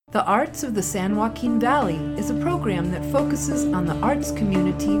The Arts of the San Joaquin Valley is a program that focuses on the arts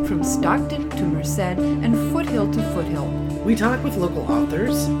community from Stockton to Merced and foothill to foothill. We talk with local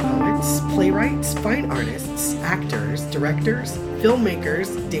authors, poets, playwrights, fine artists, actors, directors,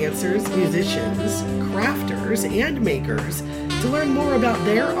 filmmakers, dancers, musicians, crafters, and makers to learn more about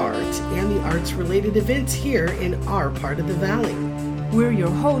their art and the arts-related events here in our part of the valley. We're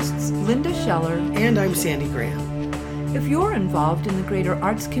your hosts, Linda Scheller. And I'm Sandy Graham. If you're involved in the greater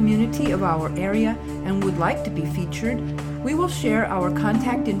arts community of our area and would like to be featured, we will share our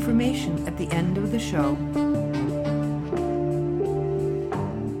contact information at the end of the show.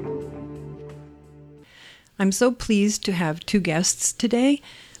 I'm so pleased to have two guests today.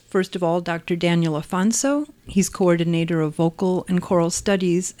 First of all, Dr. Daniel Afonso. He's coordinator of vocal and choral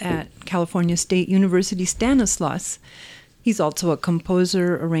studies at California State University Stanislaus. He's also a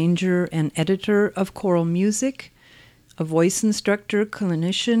composer, arranger, and editor of choral music, a voice instructor,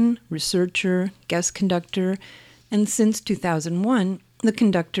 clinician, researcher, guest conductor, and since 2001, the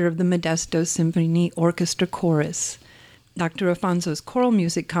conductor of the Modesto Symphony Orchestra Chorus. Dr. Afonso's choral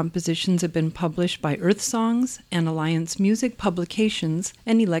music compositions have been published by Earth Songs and Alliance Music Publications,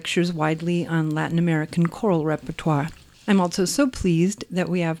 and he lectures widely on Latin American choral repertoire. I'm also so pleased that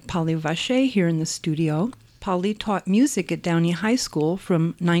we have Polly Vacher here in the studio. Polly taught music at Downey High School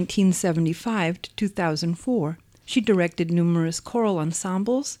from 1975 to 2004. She directed numerous choral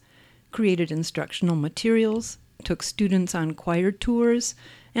ensembles, created instructional materials, took students on choir tours,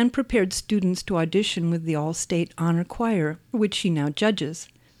 and prepared students to audition with the All-State Honor Choir, which she now judges.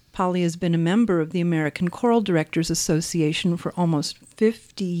 Polly has been a member of the American Choral Directors Association for almost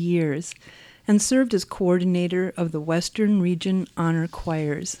 50 years and served as coordinator of the Western Region Honor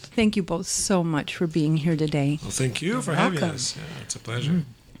Choirs. Thank you both so much for being here today. Well, thank you for having us. Yeah, it's a pleasure.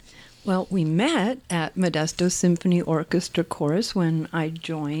 Mm-hmm. Well, we met at Modesto Symphony Orchestra Chorus when I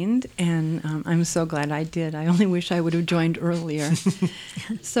joined, and I'm so glad I did. I only wish I would have joined earlier.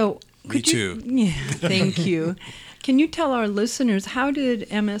 So, Me too. Yeah, thank you. Can you tell our listeners, how did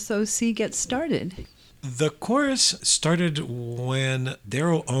MSOC get started? The chorus started when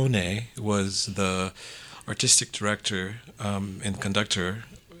Daryl One was the artistic director and conductor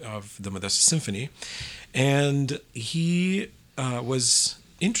of the Modesto Symphony, and he was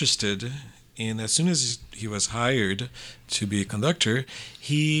interested in, as soon as he was hired to be a conductor,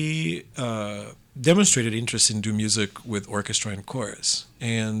 he demonstrated interest in doing music with orchestra and chorus,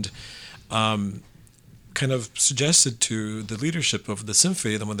 and kind of suggested to the leadership of the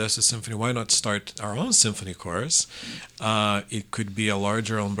symphony, the Modesto Symphony, why not start our own symphony chorus? It could be a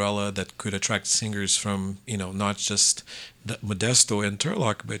larger umbrella that could attract singers from, not just Modesto and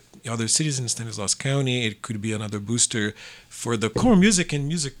Turlock, but other cities in Stanislaus County. It could be another booster for the choral music and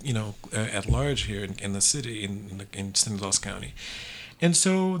music, at large here in the city, in Stanislaus County. And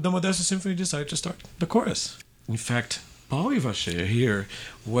so the Modesto Symphony decided to start the chorus. In fact, Polly Vacher here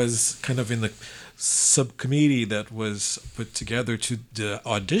was kind of in the subcommittee that was put together to the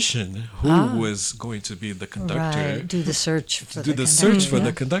audition who was going to be the conductor. Right, do the search for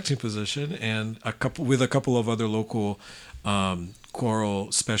the conducting position, and a couple of other local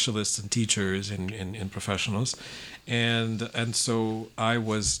choral specialists and teachers and professionals, and so I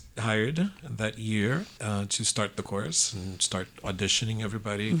was hired that year to start the chorus and start auditioning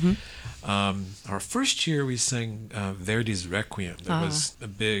everybody. Our first year we sang Verdi's Requiem. That was a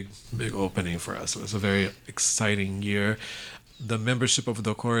big opening for us. It was a very exciting year. The membership of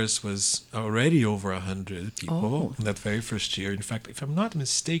the chorus was already over 100 people in that very first year. In fact, if I'm not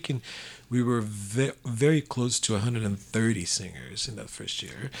mistaken, we were very close to 130 singers in that first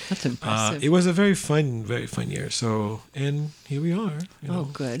year. That's impressive. It was a very fun year. So, and here we are. Oh,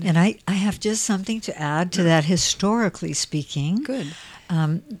 good. And I have just something to add to that, historically speaking. Good.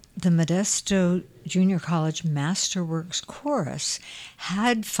 The Modesto Junior College Masterworks Chorus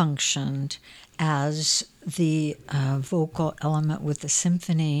had functioned as the vocal element with the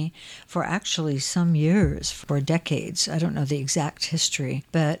symphony for actually some years, for decades. I don't know the exact history,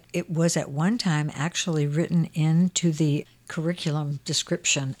 but it was at one time actually written into the curriculum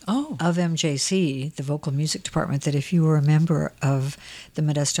description of MJC, the vocal music department, that if you were a member of the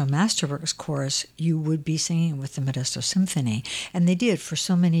Modesto Masterworks Chorus, you would be singing with the Modesto Symphony. And they did for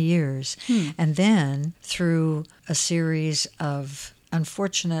so many years. And then through a series of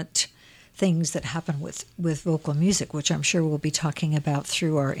unfortunate things that happen with vocal music, which I'm sure we'll be talking about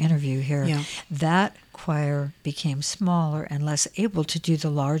through our interview here, that choir became smaller and less able to do the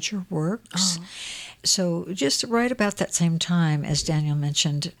larger works. So just right about that same time, as Daniel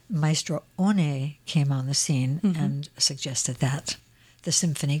mentioned, Maestro One came on the scene and suggested that. the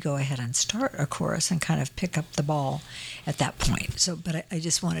symphony, go ahead and start a chorus and kind of pick up the ball at that point. So, but I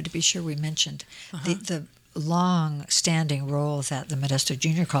just wanted to be sure we mentioned the long-standing role that the Modesto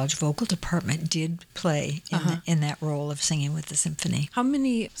Junior College vocal department did play in that role of singing with the symphony. How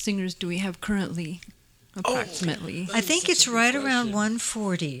many singers do we have currently, approximately? I think it's right around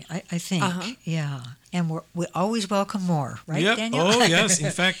 140, I think. Yeah. And we always welcome more, right, Yep. Daniel? Oh, yes.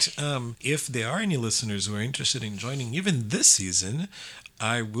 In fact, if there are any listeners who are interested in joining even this season,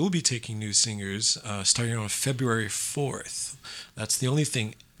 I will be taking new singers starting on February 4th. That's the only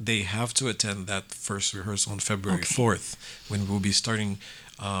thing. They have to attend that first rehearsal on February 4th, when we'll be starting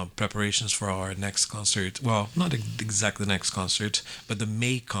preparations for our next concert. Well, not exactly the next concert, but the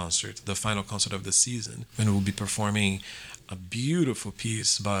May concert, the final concert of the season, when we'll be performing a beautiful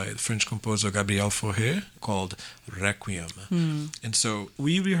piece by the French composer Gabriel Fauré called Requiem. And so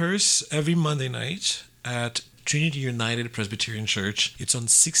we rehearse every Monday night at Trinity United Presbyterian Church. It's on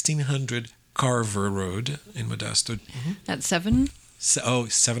 1600 Carver Road in Modesto. At 7?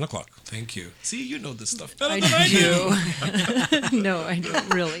 7 o'clock. Thank you. See, you know this stuff better I than I do. do. No, I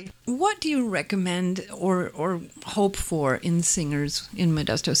don't really. What do you recommend or hope for in singers in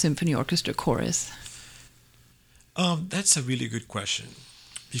Modesto Symphony Orchestra chorus? That's a really good question,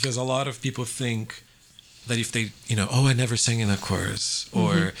 because a lot of people think that if they, oh, I never sang in a chorus,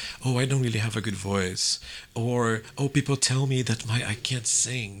 or oh, I don't really have a good voice, or oh, people tell me that I can't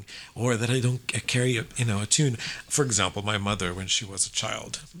sing, or that I don't carry a tune. For example, my mother, when she was a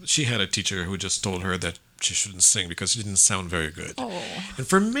child, she had a teacher who just told her that she shouldn't sing because she didn't sound very good. Oh. And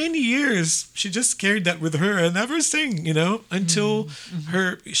for many years, she just carried that with her and never sang, until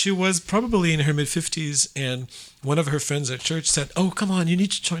she was probably in her mid-50s, and one of her friends at church said, "Oh, come on, you need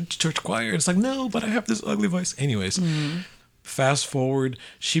to join church choir." And it's like, "No, but I have this ugly voice." Anyways, fast forward,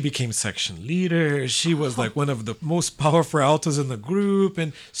 she became section leader. She was like one of the most powerful altos in the group,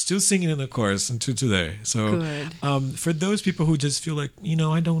 and still singing in the chorus until today. So for those people who just feel like,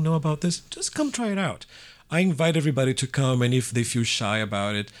 I don't know about this, just come try it out. I invite everybody to come, and if they feel shy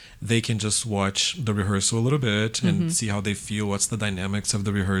about it, they can just watch the rehearsal a little bit and see how they feel. What's the dynamics of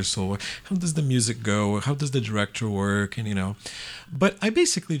the rehearsal? How does the music go? How does the director work? And but I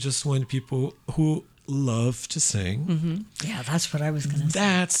basically just want people who love to sing. Yeah, that's what I was going to say.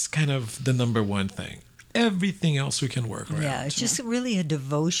 That's kind of the number one thing. Everything else we can work around. Yeah, it's just really a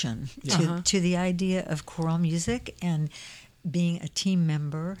devotion to the idea of choral music and being a team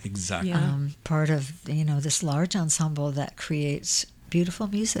member. Exactly. Part of, this large ensemble that creates beautiful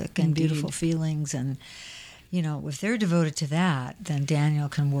music and beautiful feelings. And, if they're devoted to that, then Daniel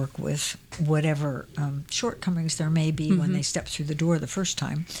can work with whatever shortcomings there may be when they step through the door the first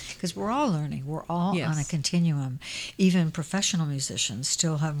time. Because we're all learning. We're all on a continuum. Even professional musicians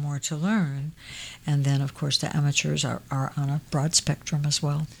still have more to learn. And then, of course, the amateurs are on a broad spectrum as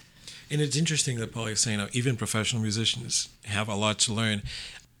well. And it's interesting that Paul is saying even professional musicians have a lot to learn,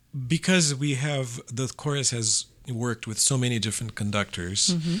 because the chorus has worked with so many different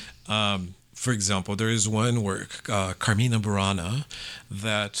conductors. For example, there is one work, Carmina Burana,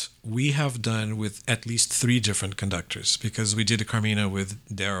 that we have done with at least 3 different conductors, because we did Carmina with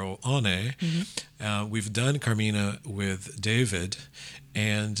Daryl One. We've done Carmina with David,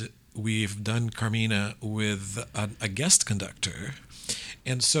 and we've done Carmina with a guest conductor.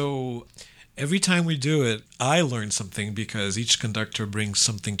 And so every time we do it, I learn something, because each conductor brings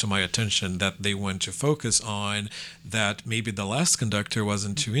something to my attention that they want to focus on that maybe the last conductor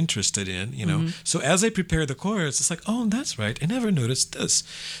wasn't too interested in, So as I prepare the chorus, it's like, oh, that's right, I never noticed this.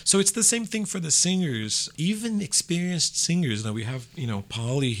 So it's the same thing for the singers, even experienced singers. Now we have,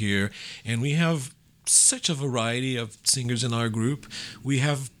 Polly here, and we have such a variety of singers in our group. We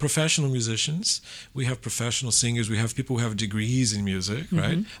have professional musicians, we have professional singers, we have people who have degrees in music,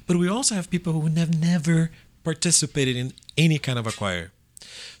 right? But we also have people who have never participated in any kind of a choir.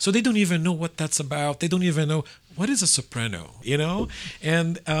 So they don't even know what that's about. They don't even know what is a soprano,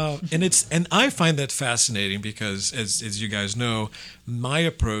 And I find that fascinating, because as you guys know, my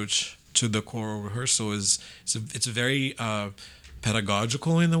approach to the choral rehearsal it's very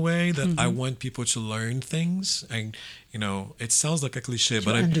pedagogical in the way that I want people to learn things. And it sounds like a cliche,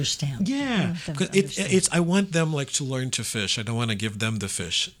 but I understand. Yeah, because I want them to learn to fish. I don't want to give them the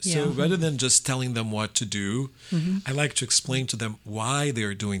fish. So rather than just telling them what to do, I like to explain to them why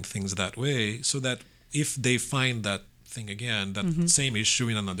they're doing things that way, so that if they find that thing again, that same issue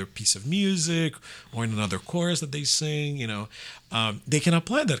in another piece of music or in another chorus that they sing, they can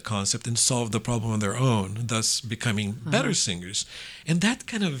apply that concept and solve the problem on their own, thus becoming better singers. And that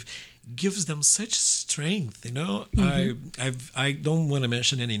kind of gives them such strength. I don't want to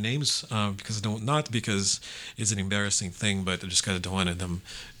mention any names because I don't, not because it's an embarrassing thing, but I just kind of don't want them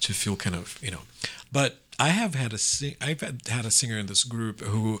to feel kind of, But I've had a singer in this group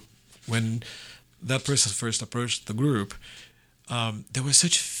who, when that person first approached the group, there was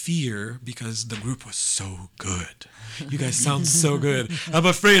such fear because the group was so good. You guys sound so good. I'm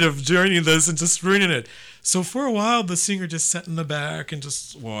afraid of joining this and just ruining it. So for a while, the singer just sat in the back and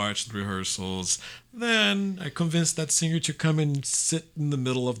just watched rehearsals. Then I convinced that singer to come and sit in the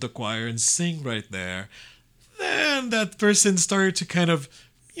middle of the choir and sing right there. Then that person started to kind of,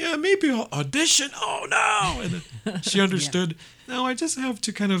 maybe audition. Oh, no. And then she understood, no, I just have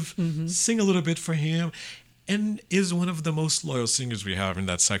to kind of sing a little bit for him. And is one of the most loyal singers we have in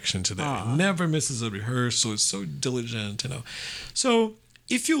that section today. Aww. Never misses a rehearsal. Is so diligent, So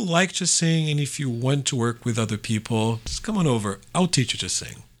if you like to sing and if you want to work with other people, just come on over. I'll teach you to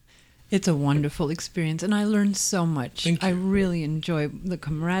sing. It's a wonderful experience, and I learned so much. Thank you. I really enjoy the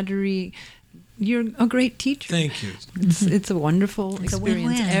camaraderie. You're a great teacher. Thank you. It's a wonderful It's a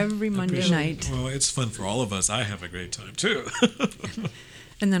experience win-win. every Monday night. Well, it's fun for all of us. I have a great time too.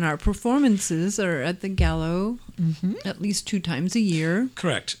 And then our performances are at the Gallo at least 2 times a year.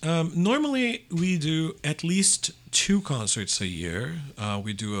 Correct. Normally, we do at least 2 concerts a year.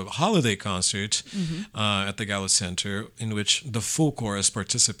 We do a holiday concert at the Gallo Center in which the full chorus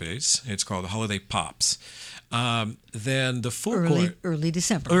participates. It's called Holiday Pops. Then the full chorus... Early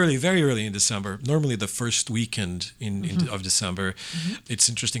December. Very early in December. Normally the first weekend of December. It's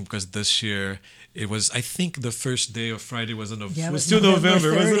interesting because this year it was, I think the first day of Friday was was still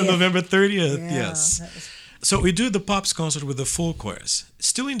November. Was it November 30th? Yeah, Yes. So we do the Pops concert with the full chorus.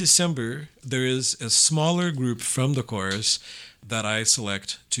 Still in December, there is a smaller group from the chorus that I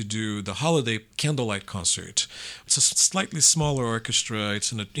select to do the holiday candlelight concert. It's a slightly smaller orchestra.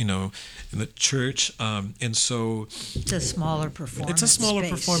 It's in the church, and so It's a smaller performance. it's a smaller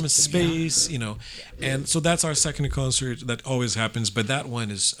space. performance space, and so that's our second concert that always happens. But that one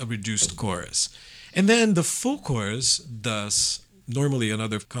is a reduced chorus, and then the full chorus does normally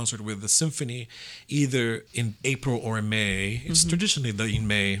another concert with the symphony, either in April or May. It's traditionally in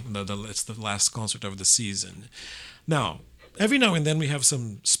May. It's the last concert of the season. Now, every now and then we have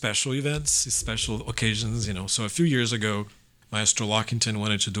some special events, special occasions, So a few years ago, Maestro Lockington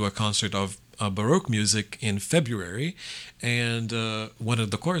wanted to do a concert of Baroque music in February and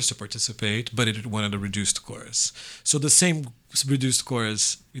wanted the chorus to participate, but it wanted a reduced chorus. So the same reduced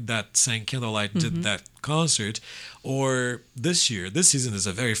chorus that sang Candlelight did that concert. Or this season is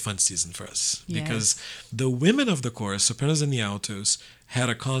a very fun season for us because the women of the chorus, sopranos and the altos, had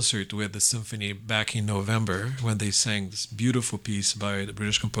a concert with the symphony back in November when they sang this beautiful piece by the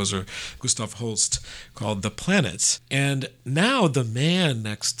British composer Gustav Holst called The Planets. And now the man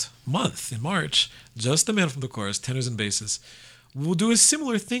next month in March, just the man from the chorus, tenors and basses, will do a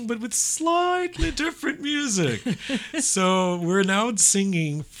similar thing but with slightly different music. So we're now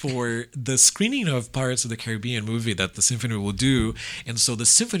singing for the screening of Pirates of the Caribbean movie that the symphony will do, and so the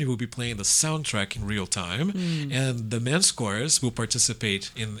symphony will be playing the soundtrack in real time, and the men's chorus will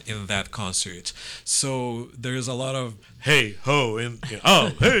participate in that concert. So there's a lot of hey ho and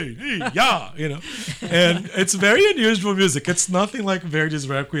oh hey yeah, and it's very unusual music. It's nothing like Verdi's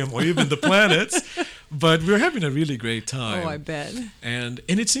Requiem or even The Planets. But we're having a really great time. Oh, I bet. And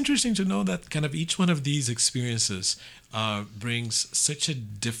it's interesting to know that kind of each one of these experiences brings such a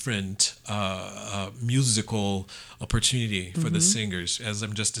different musical opportunity for the singers, as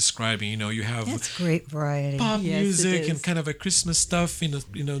I'm just describing. You have That's great variety. pop Yes, it music is. and kind of a Christmas stuff,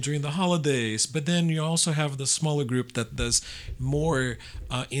 during the holidays. But then you also have the smaller group that does more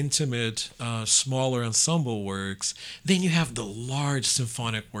intimate, smaller ensemble works. Then you have the large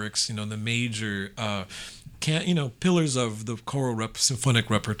symphonic works, the major pillars of the choral symphonic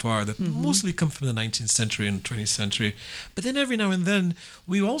repertoire that mostly come from the 19th century and 20th century. But then every now and then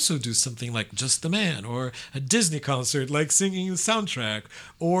we also do something like Just the Man, or a Disney concert like singing the soundtrack,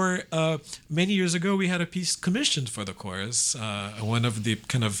 or many years ago we had a piece commissioned for the chorus. One of the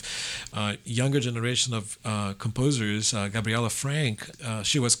kind of younger generation of composers, Gabriela Frank,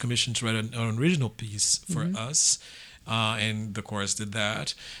 she was commissioned to write an original piece for us. And the chorus did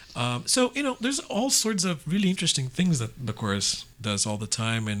that. So there's all sorts of really interesting things that the chorus does all the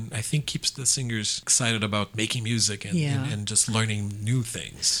time, and I think keeps the singers excited about making music and just learning new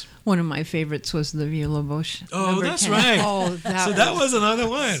things. One of my favorites was the Villa-Lobos. Oh, number that's 10. right. Oh, that was another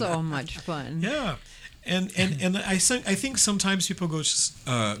one. so much fun. Yeah. And I think sometimes people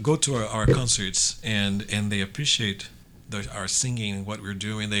go to our concerts and they appreciate our singing and what we're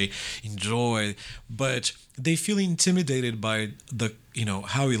doing. They enjoy, but they feel intimidated by the,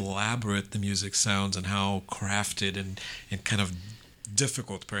 how elaborate the music sounds and how crafted and kind of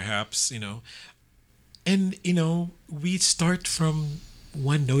difficult, perhaps, And, we start from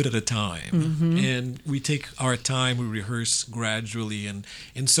one note at a time, and we take our time, we rehearse gradually.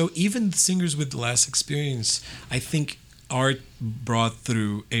 And so even the singers with less experience, I think, are brought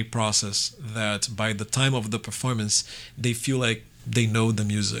through a process that by the time of the performance, they feel like they know the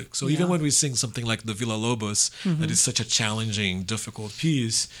music. So even when we sing something like the Villa Lobos, that is such a challenging, difficult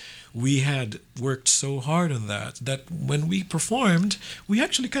piece, we had worked so hard on that when we performed, we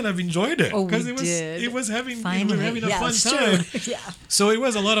actually kind of enjoyed it, because we did. it was having Finally. we were having a Yeah, fun it's time. true. Yeah. So it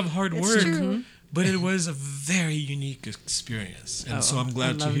was a lot of hard work, true. but it was a very unique experience, and so I'm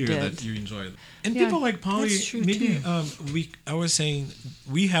glad to loved hear it. that you enjoyed it. And Yeah, people like Polly, that's true, maybe too. I was saying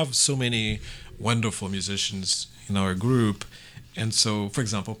we have so many wonderful musicians in our group. And so, for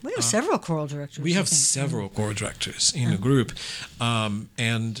example, We have several choral directors. we I have think. several choral directors in the group,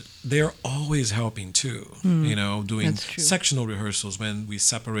 and they're always helping too. Doing That's true. sectional rehearsals when we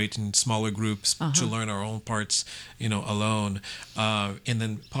separate in smaller groups to learn our own parts, alone. And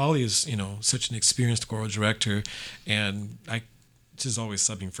then Polly is, such an experienced choral director, and she's always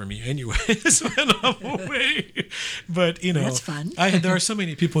subbing for me anyways when I'm away. But That's fun. there are so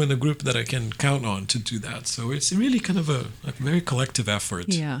many people in the group that I can count on to do that. So it's really kind of a very collective effort.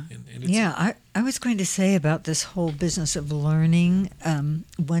 Yeah. And it's, Yeah, I was going to say about this whole business of learning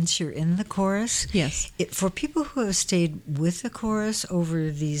once you're in the chorus. Yes. For people who have stayed with the chorus over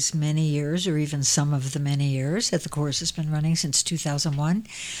these many years, or even some of the many years that the chorus has been running since 2001,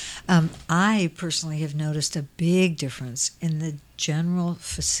 I personally have noticed a big difference in the general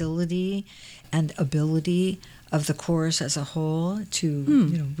facility and ability of the chorus as a whole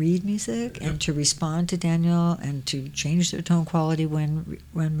to read music and to respond to Daniel and to change their tone quality when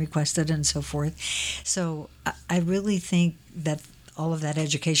requested and so forth. So I really think that all of that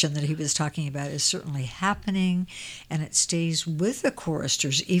education that he was talking about is certainly happening, and it stays with the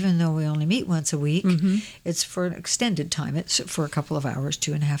choristers, even though we only meet once a week. It's for an extended time. It's for a couple of hours,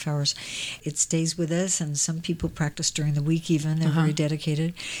 2.5 hours. It stays with us, and some people practice during the week even. They're very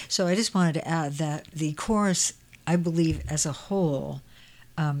dedicated. So I just wanted to add that the chorus, I believe, as a whole,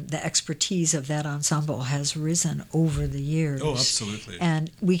 the expertise of that ensemble has risen over the years. Oh, absolutely. And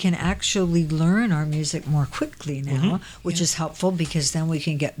we can actually learn our music more quickly now, which is helpful, because then we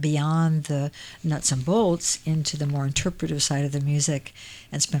can get beyond the nuts and bolts into the more interpretive side of the music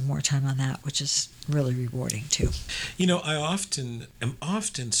and spend more time on that, which is really rewarding too. I am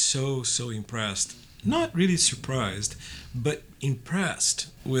often so impressed, not really surprised, but impressed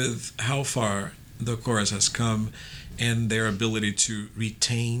with how far the chorus has come and their ability to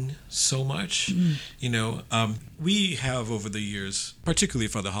retain so much. We have over the years, particularly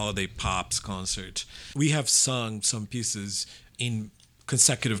for the Holiday Pops concert, we have sung some pieces in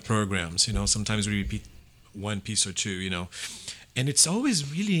consecutive programs. Sometimes we repeat one piece or two, and it's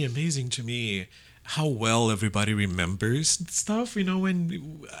always really amazing to me how well everybody remembers stuff.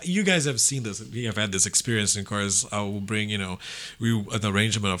 When you guys have seen this, we have had this experience in chorus. I will bring, an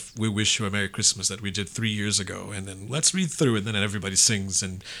arrangement of "We Wish You a Merry Christmas" that we did 3 years ago, and then let's read through it, and then everybody sings,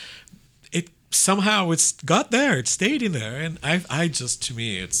 and it somehow it's got there, it stayed in there, and I just, to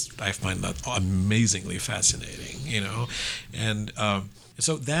me, I find that amazingly fascinating, and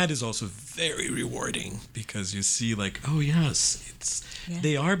so that is also very rewarding, because you see, like, oh yes,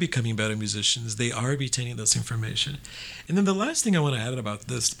 they are becoming better musicians. They are retaining this information. And then the last thing I want to add about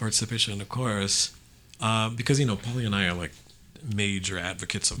this participation in the chorus, because Polly and I are like major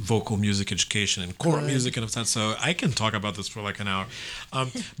advocates of vocal music education and choral music and stuff, so I can talk about this for like an hour.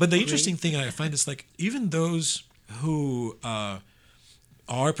 But the interesting thing I find is, like, even those who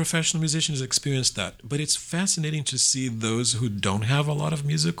are professional musicians experience that, but it's fascinating to see those who don't have a lot of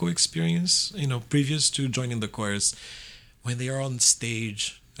musical experience, previous to joining the chorus, when they are on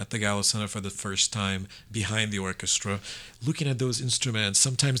stage at the Gallo Center for the first time behind the orchestra, looking at those instruments.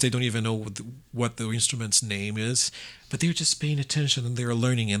 Sometimes they don't even know what the instrument's name is, but they're just paying attention and they're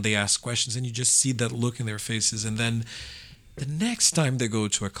learning, and they ask questions, and you just see that look in their faces. And then the next time they go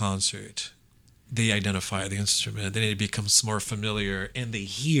to a concert, they identify the instrument, then it becomes more familiar, and they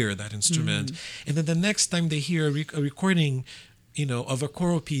hear that instrument. And then the next time they hear a recording, of a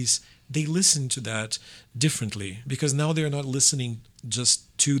choral piece, they listen to that differently, because now they're not listening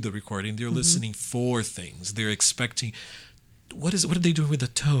just to the recording. They're listening for things. They're expecting, what are they doing with the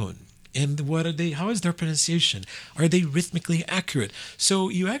tone? And how is their pronunciation? Are they rhythmically accurate? So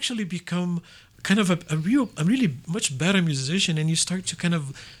you actually become kind of a really much better musician, and you start to kind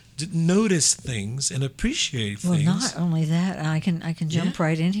of notice things and appreciate Well, things. not only that, I can jump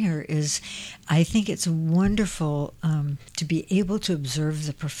right in here. Is I think it's wonderful to be able to observe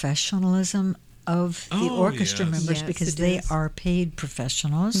the professionalism of the orchestra yes. members Yes, because it they is. are paid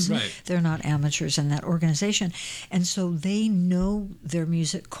professionals. Right. They're not amateurs in that organization, and so they know their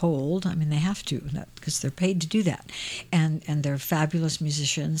music cold. I mean, they have to because they're paid to do that, and they're fabulous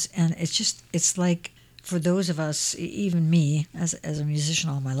musicians. And it's like, for those of us, even me, as a musician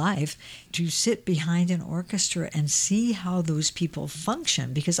all my life, to sit behind an orchestra and see how those people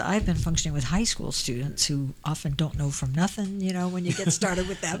function, because I've been functioning with high school students who often don't know from nothing, when you get started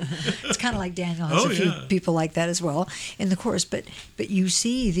with them. It's kind of like Daniel has a few people like that as well in the chorus. But you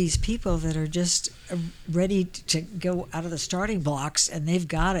see these people that are just ready to go out of the starting blocks, and they've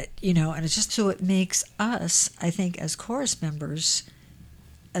got it, and it's just so it makes us, I think, as chorus members,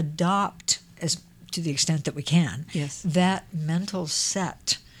 adopt to the extent that we can, Yes. that mental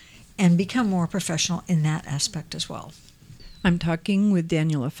set and become more professional in that aspect as well. I'm talking with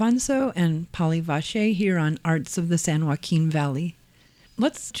Daniel Afonso and Polly Vache here on Arts of the San Joaquin Valley.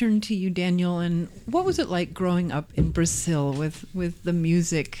 Let's turn to you, Daniel, and what was it like growing up in Brazil with the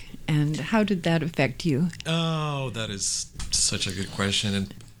music, and how did that affect you? Oh, that is such a good question,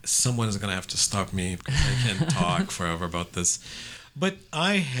 and someone is going to have to stop me because I can't talk forever about this. But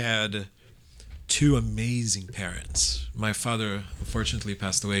I had two amazing parents. My father unfortunately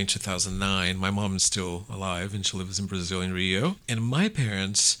passed away in 2009. My mom is still alive and she lives in Brazil, in Rio. And my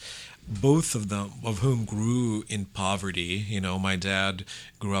parents, both of them, of whom grew in poverty. My dad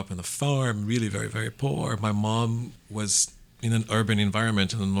grew up on a farm, really very, very poor. My mom was in an urban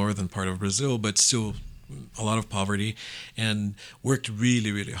environment in the northern part of Brazil, but still a lot of poverty, and worked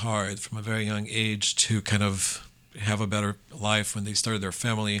really, really hard from a very young age to kind of have a better life when they started their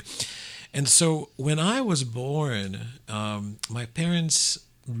family. And so when I was born, my parents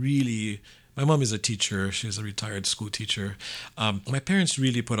really, my mom is a teacher. She's a retired school teacher. My parents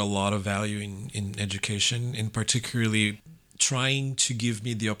really put a lot of value in education, in particularly trying to give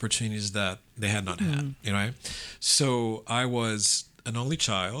me the opportunities that they had not had, So I was an only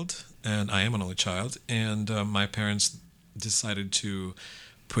child, and I am an only child, and my parents decided to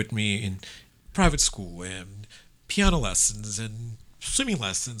put me in private school and piano lessons and swimming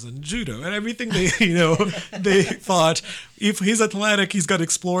lessons and judo and everything. They thought, if he's athletic, he's got to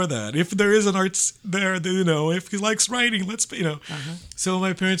explore that. If there is an arts there, if he likes writing, let's. So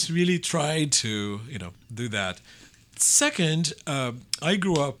my parents really tried to do that. Second, I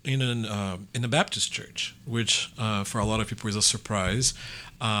grew up in a Baptist church, which for a lot of people is a surprise,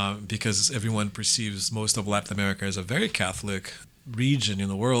 because everyone perceives most of Latin America as a very Catholic region in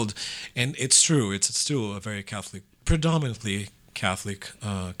the world, and it's true. It's still a very Catholic, predominantly Catholic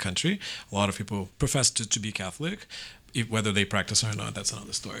country. A lot of people profess to be Catholic. Whether they practice or not, that's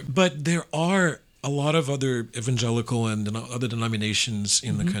another story. But there are a lot of other evangelical and other denominations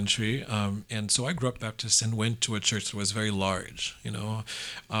in the country. And so I grew up Baptist and went to a church that was very large,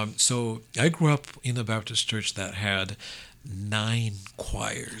 So I grew up in a Baptist church that had 9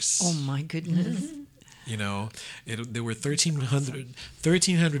 choirs. Oh, my goodness. There were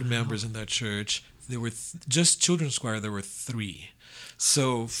 1,300 members in that church. There were just children's choir. There were 3.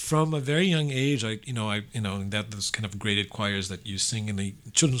 So from a very young age, that those kind of graded choirs that you sing in the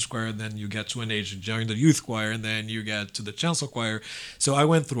children's choir, then you get to an age of joining the youth choir, and then you get to the chancel choir. So I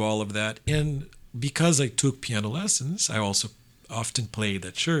went through all of that, and because I took piano lessons, I also often played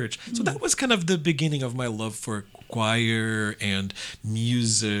at church. So that was kind of the beginning of my love for choir and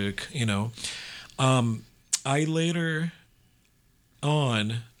music. I later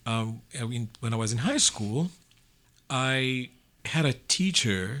on, when I was in high school, I had a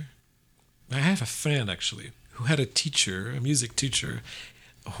teacher. I have a friend actually who had a teacher, a music teacher,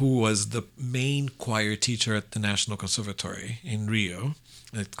 who was the main choir teacher at the National Conservatory in Rio.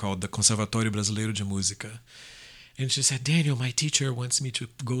 It's called the Conservatório Brasileiro de Música. And she said, Daniel, my teacher wants me to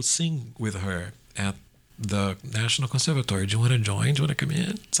go sing with her at the National Conservatory. Do you want to join? Do you want to come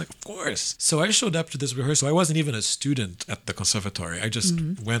in? It's like, of course. So I showed up to this rehearsal. I wasn't even a student at the conservatory. I just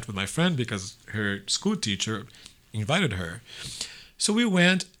went with my friend because her school teacher invited her. So we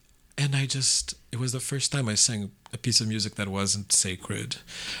went, and it was the first time I sang a piece of music that wasn't sacred.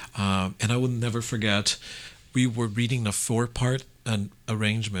 And I will never forget, we were reading a 4-part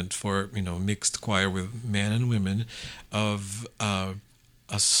arrangement for, mixed choir with men and women of a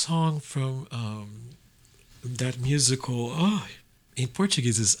song from that musical, in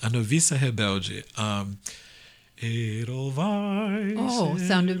Portuguese is A Noviça Rebelde.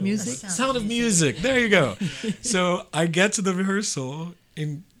 Sound of Music. Sound of Music. There you go. So I get to the rehearsal,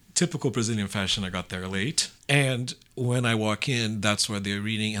 and typical Brazilian fashion, I got there late. And when I walk in, that's where they're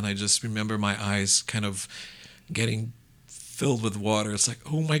reading. And I just remember my eyes kind of getting filled with water. It's like,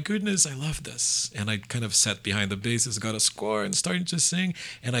 oh my goodness, I love this. And I kind of sat behind the basses, got a score, and started to sing.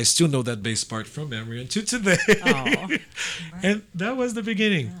 And I still know that bass part from memory until today. Oh. And that was the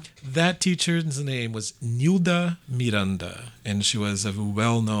beginning. Yeah. That teacher's name was Nilda Miranda, and she was a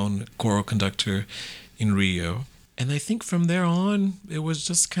well-known choral conductor in Rio. And I think from there on, it was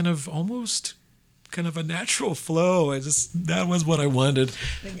just kind of almost kind of a natural flow. That was what I wanted.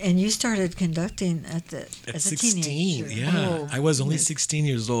 And you started conducting as a 16, teenager. Yeah. Oh, I was only 16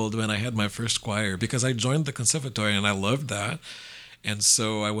 years old when I had my first choir because I joined the conservatory and I loved that. And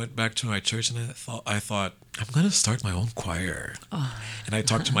so I went back to my church and I thought I'm going to start my own choir. Oh. And I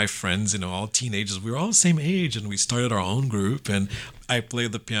talked to my friends, all teenagers. We were all the same age and we started our own group. And I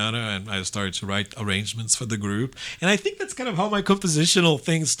played the piano and I started to write arrangements for the group. And I think that's kind of how my compositional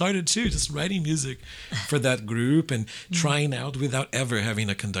thing started too, just writing music for that group and trying out without ever having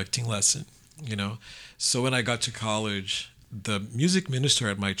a conducting lesson, So when I got to college, the music minister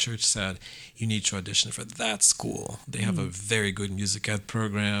at my church said, you need to audition for that school. They have a very good music ed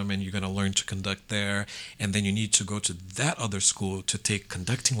program and you're going to learn to conduct there. And then you need to go to that other school to take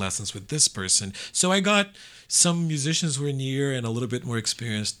conducting lessons with this person. So I got some musicians who were near and a little bit more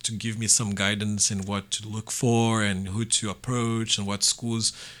experienced to give me some guidance in what to look for and who to approach and what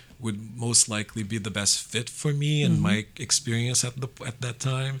schools would most likely be the best fit for me and my experience at that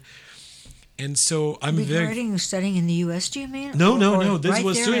time. And so I'm Regarding studying in the U.S., do you mean? No. This right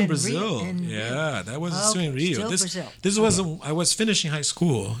was still in Brazil. Yeah, that was still in Rio. Brazil. This wasn't. I was finishing high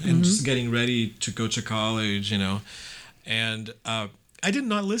school and just getting ready to go to college, And I did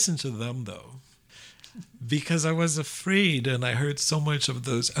not listen to them though, because I was afraid, and I heard so much of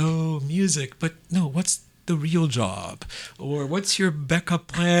those. Oh, music, but no. What's the real job, or what's your backup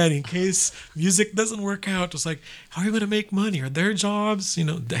plan in case music doesn't work out? It's like, how are you going to make money? Are there jobs?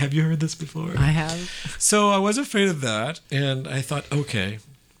 Have you heard this before? I have. So I was afraid of that, and I thought, okay,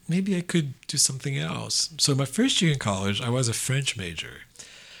 maybe I could do something else. So my first year in college, I was a French major.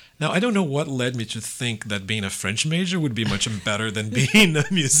 Now, I don't know what led me to think that being a French major would be much better than being a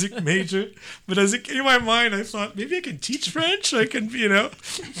music major. But as it came in my mind, I thought, maybe I can teach French. I can,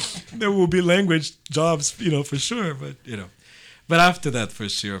 there will be language jobs, for sure. But after that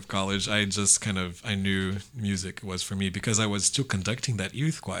first year of college, I just I knew music was for me because I was still conducting that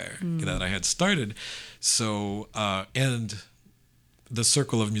youth choir that I had started. So, and the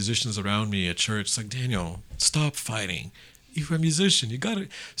circle of musicians around me at church, like, Daniel, stop fighting. You're a musician. You got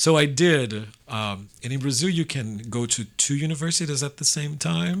it. So I did. And in Brazil, you can go to 2 universities at the same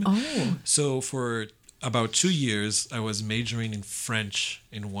time. Oh. So for about 2 years, I was majoring in French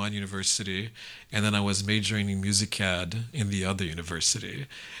in one university, and then I was majoring in music ed in the other university.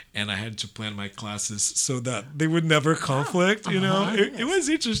 And I had to plan my classes so that they would never conflict. It was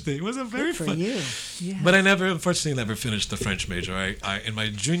interesting. It was a very fun. Good for you. But I unfortunately never finished the French major. I in my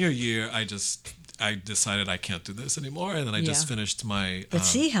junior year, I decided I can't do this anymore, and then I just finished my... But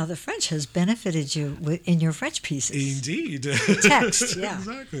see how the French has benefited you in your French pieces. Indeed. Text, yeah.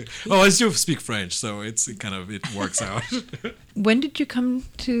 Exactly. Well, I still speak French, so it works out. When did you come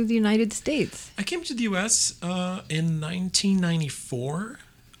to the United States? I came to the U.S. In 1994.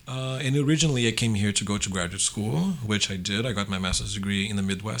 And originally I came here to go to graduate school, which I did. I got my master's degree in the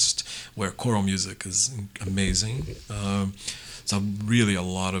Midwest, where choral music is amazing. So really a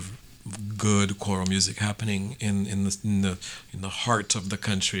lot of good choral music happening in the heart of the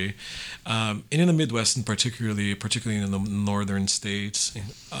country, and in the Midwest, and particularly in the northern states.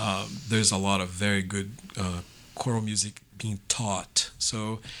 There's a lot of very good choral music being taught.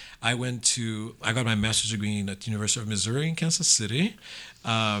 So I got my master's degree at the University of Missouri in Kansas City,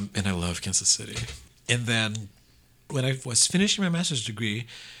 and I love Kansas City. And then when I was finishing my master's degree,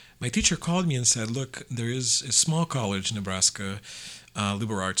 my teacher called me and said, look, there is a small college in Nebraska,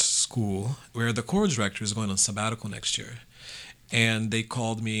 liberal arts school, where the choral director is going on sabbatical next year. And they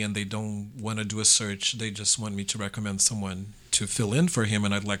called me and they don't want to do a search. They just want me to recommend someone to fill in for him,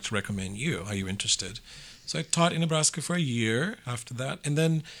 and I'd like to recommend you. Are you interested? So I taught in Nebraska for a year after that. And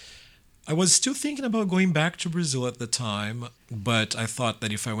then I was still thinking about going back to Brazil at the time, but I thought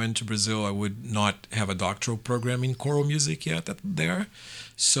that if I went to Brazil, I would not have a doctoral program in choral music yet there.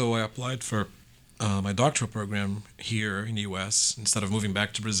 So I applied for my doctoral program here in the U.S. instead of moving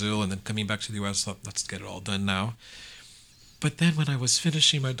back to Brazil and then coming back to the U.S. I thought, let's get it all done now. But then when I was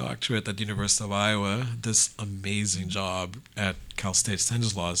finishing my doctorate at the University of Iowa, this amazing job at Cal State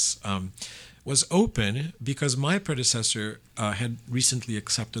Stanislaus was open because my predecessor had recently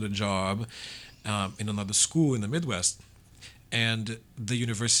accepted a job in another school in the Midwest. and the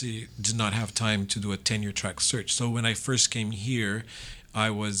university did not have time to do a tenure track search. So when I first came here, I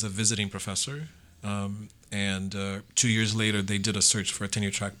was a visiting professor. And 2 years later, they did a search for a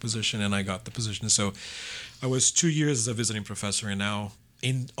tenure track position, and I got the position. So I was 2 years as a visiting professor, and now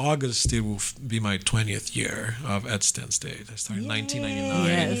in August, it will be my 20th year at Stan State. I started in 1999.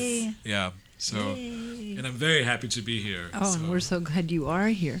 Yes. Yeah. So, and I'm very happy to be here. Oh, and we're so glad you are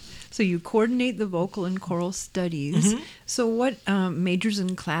here. So you coordinate the vocal and choral studies. Mm-hmm. So what majors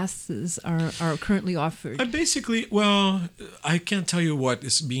and classes are currently offered? I can't tell you what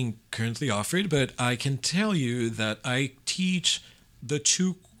is being currently offered, but I can tell you that I teach the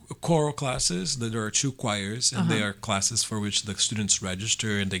two choral classes. That there are two choirs, and they are classes for which the students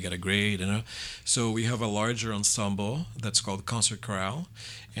register and they get a grade. So we have a larger ensemble that's called concert chorale,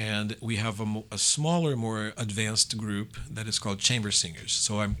 and we have a smaller, more advanced group that is called chamber singers.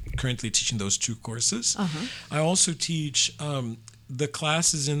 So I'm currently teaching those two courses. I also teach the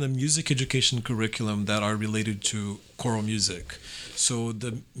classes in the music education curriculum that are related to choral music. So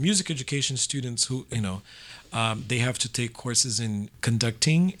the music education students who, they have to take courses in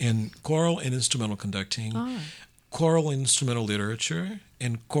conducting, in choral and instrumental conducting, choral and instrumental literature,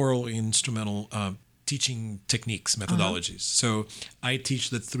 and choral and instrumental teaching techniques, methodologies. So I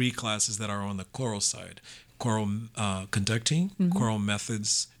teach the three classes that are on the choral side: choral conducting, choral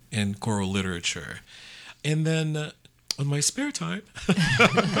methods, and choral literature. And then on my spare time,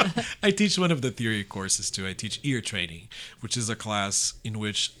 I teach one of the theory courses too. I teach ear training, which is a class in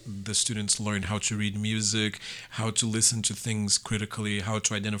which the students learn how to read music, how to listen to things critically, how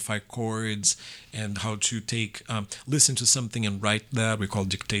to identify chords, and how to listen to something and write that. We call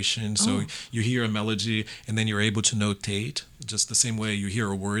dictation. So you hear a melody and then you're able to notate, just the same way you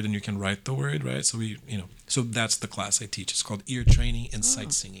hear a word and you can write the word, right? So so that's the class I teach. It's called ear training and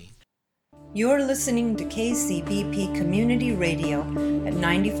sight singing. You're listening to KCBP Community Radio at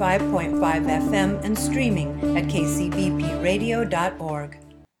 95.5 FM and streaming at kcbpradio.org.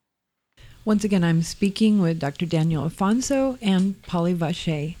 Once again, I'm speaking with Dr. Daniel Afonso and Polly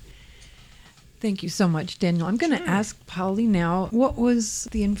Vacher. Thank you so much, Daniel. I'm going to ask Polly now, what was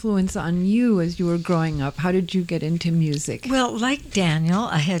the influence on you as you were growing up? How did you get into music? Well, like Daniel,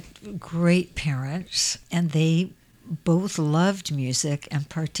 I had great parents, and they both loved music and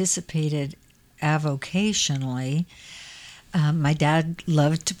participated avocationally. My dad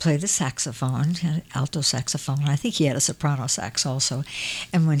loved to play the saxophone, an alto saxophone. I think he had a soprano sax also.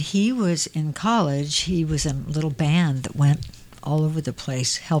 And when he was in college, he was in a little band that went all over the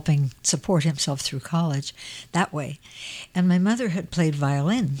place, helping support himself through college that way. And my mother had played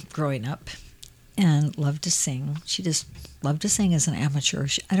violin growing up and loved to sing. She just loved to sing as an amateur.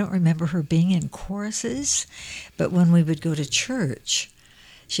 I don't remember her being in choruses, but when we would go to church,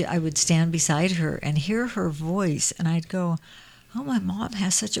 I would stand beside her and hear her voice, and I'd go, "Oh, my mom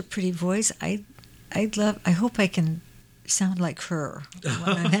has such a pretty voice. I hope I can sound like her."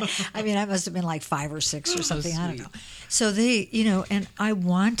 I mean, I must have been like 5 or 6 or something. I don't know. So and I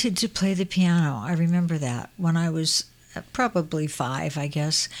wanted to play the piano. I remember that when I was probably 5, I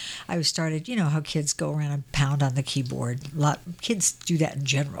guess. I started, how kids go around and pound on the keyboard. Kids do that in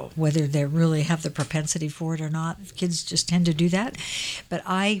general, whether they really have the propensity for it or not. Kids just tend to do that. But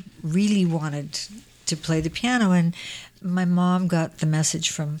I really wanted to play the piano, and my mom got the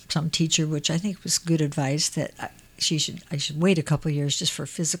message from some teacher, which I think was good advice, that I should wait a couple of years just for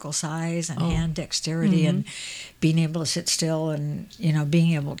physical size and hand dexterity and being able to sit still and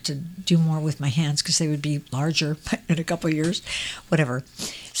being able to do more with my hands because they would be larger in a couple of years, whatever.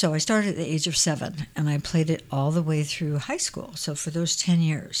 So I started at the age of 7, and I played it all the way through high school. So for those 10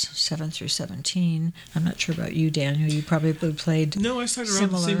 years, 7 through 17, I'm not sure about you, Daniel. You probably played. No, I started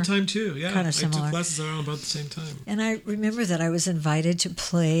around the same time too. Yeah, kind of similar. I took classes around about the same time. And I remember that I was invited to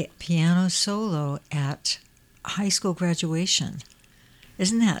play piano solo at high school graduation.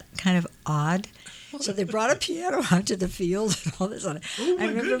 Isn't that kind of odd? So they brought a piano out to the field and all this. I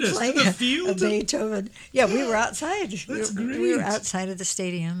remember playing a Beethoven. Yeah, we were outside. That's great. We were outside of the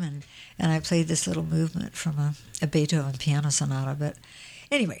stadium, and I played this little movement from a Beethoven piano sonata. But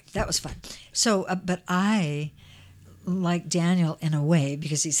anyway, that was fun. So, but I, like Daniel in a way,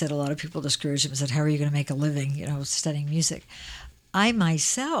 because he said a lot of people discouraged him and said, "How are you going to make a living, studying music?" I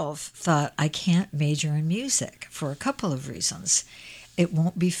myself thought I can't major in music for a couple of reasons. It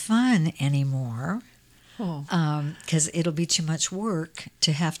won't be fun anymore. because it'll be too much work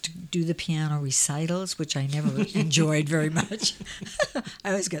to have to do the piano recitals, which I never enjoyed very much. I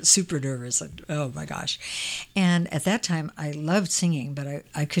always got super nervous. And, oh my gosh. And at that time, I loved singing, but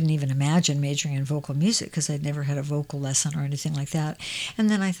I couldn't even imagine majoring in vocal music because I'd never had a vocal lesson or anything like that. And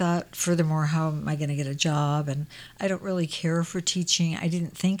then I thought, furthermore, how am I going to get a job? And I don't really care for teaching. I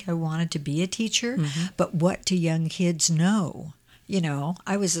didn't think I wanted to be a teacher, but what do young kids know? You know,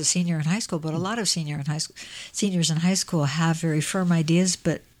 I was a senior in high school, but a lot of seniors in high school have very firm ideas,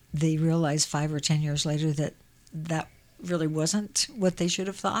 but they realize 5 or 10 years later that really wasn't what they should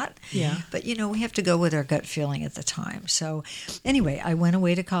have thought. Yeah. But, you know, we have to go with our gut feeling at the time. So anyway, I went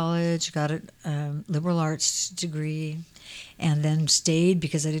away to college, got a liberal arts degree, and then stayed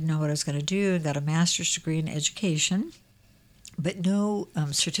because I didn't know what I was going to do, and got a master's degree in education. But no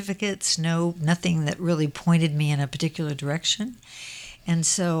certificates, nothing that really pointed me in a particular direction. And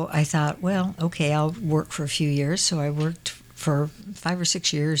so I thought, well, okay, I'll work for a few years. So I worked for 5 or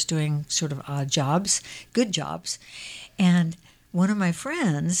 6 years doing sort of odd jobs, good jobs. And one of my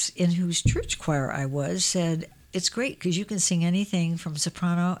friends in whose church choir I was said, it's great because you can sing anything from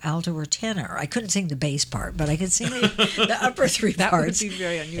soprano, alto, or tenor. I couldn't sing the bass part, but I could sing the upper 3 That parts. would be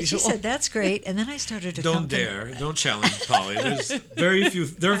very And unusual. she said, that's great. And then I started to Don't challenge Polly. There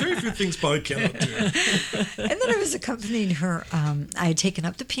are very few things Polly cannot do. And then I was accompanying her. I had taken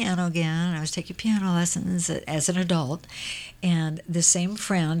up the piano again. I was taking piano lessons as an adult. And the same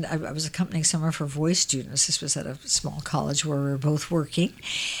friend, I was accompanying some of her voice students. This was at a small college where we were both working.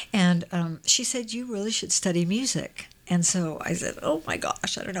 And she said, you really should study music. And so I said, oh my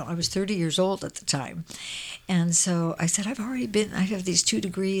gosh, I don't know. I was 30 years old at the time. And so I said, I have these 2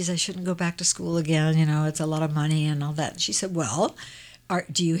 degrees. I shouldn't go back to school again. You know, it's a lot of money and all that. And she said, well,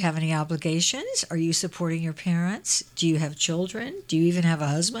 do you have any obligations? Are you supporting your parents? Do you have children? Do you even have a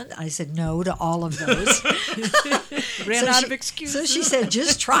husband? I said no to all of those. Ran out of excuses. So she said,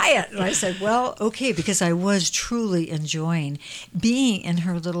 just try it. And I said, well, okay, because I was truly enjoying being in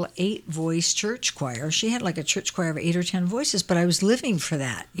her little 8-voice church choir. She had like a church choir of 8 or 10 voices, but I was living for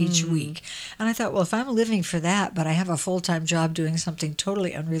that each week. And I thought, well, if I'm living for that, but I have a full-time job doing something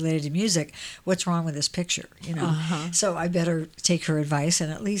totally unrelated to music, what's wrong with this picture? You know, so I better take her advice.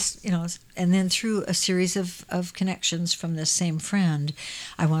 And at least, you know, and then through a series of connections from this same friend,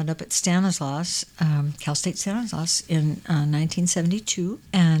 I wound up at Stanislaus, Cal State Stanislaus in 1972.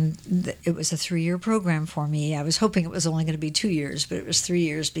 And it was a 3-year program for me. I was hoping it was only going to be 2 years, but it was 3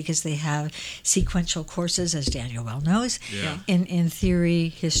 years because they have sequential courses, as Daniel well knows, in theory,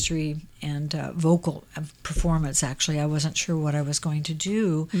 history, and vocal performance. Actually, I wasn't sure what I was going to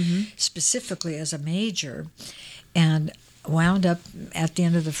do specifically as a major. And wound up at the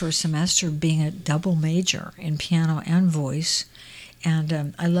end of the first semester being a double major in piano and voice.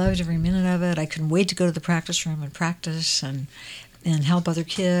 And I loved every minute of it. I couldn't wait to go to the practice room and practice and help other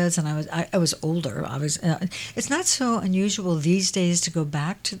kids. And I was older. It's not so unusual these days to go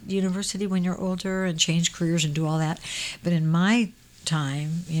back to university when you're older and change careers and do all that. But in my time,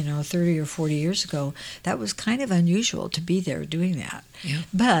 30 or 40 years ago, that was kind of unusual to be there doing that. Yeah.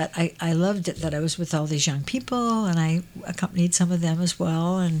 But I loved it that I was with all these young people, and I accompanied some of them as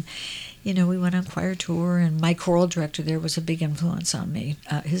well. And, we went on choir tour, and my choral director there was a big influence on me.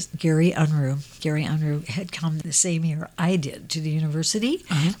 Gary Unruh. Gary Unruh had come the same year I did to the university,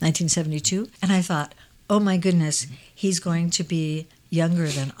 1972. And I thought, oh my goodness, he's going to be younger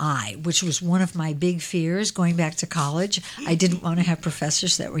than I, which was one of my big fears going back to college. I didn't want to have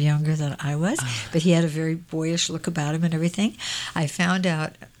professors that were younger than I was, but he had a very boyish look about him and everything. I found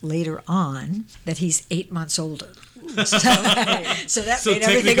out later on that he's 8 months older. So that made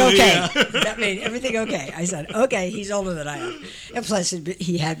everything okay. Yeah. That made everything okay. I said, okay, he's older than I am. And plus,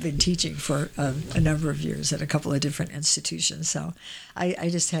 he had been teaching for a number of years at a couple of different institutions. So I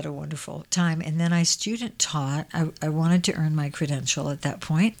just had a wonderful time. And then I student taught. I wanted to earn my credential at that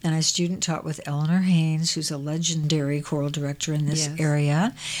point. And I student taught with Eleanor Haynes, who's a legendary choral director in this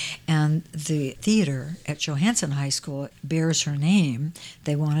area. And the theater at Johansson High School bears her name.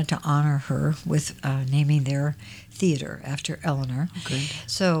 They wanted to honor her with naming their theater after Eleanor. Okay.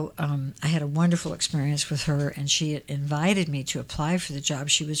 So I had a wonderful experience with her, and she had invited me to apply for the job.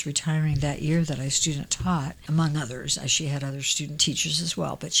 She was retiring that year that I student taught, among others. She had other student teachers as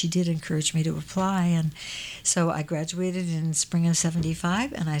well, but she did encourage me to apply. And so I graduated in spring of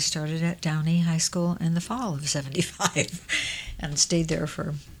 75, and I started at Downey High School in the fall of 75 and stayed there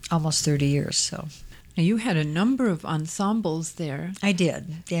for almost 30 years. So. Now, you had a number of ensembles there. I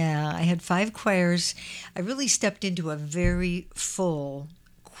did, yeah. I had 5 choirs. I really stepped into a very full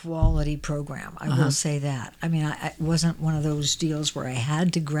quality program. I will say that. I mean, I wasn't one of those deals where I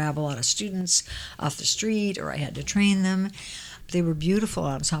had to grab a lot of students off the street or I had to train them. They were beautiful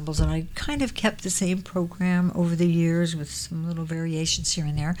ensembles, and I kind of kept the same program over the years with some little variations here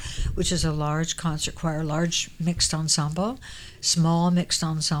and there, which is a large concert choir, large mixed ensemble, small mixed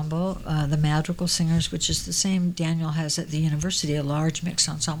ensemble, the madrigal singers, which is the same Daniel has at the university, a large mixed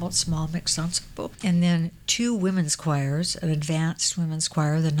ensemble, small mixed ensemble, and then 2 women's choirs, an advanced women's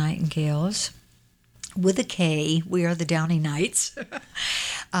choir, the Nightingales, with a K. We are the Downey Knights,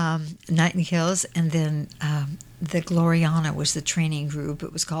 Nightingales, and then the Gloriana was the training group.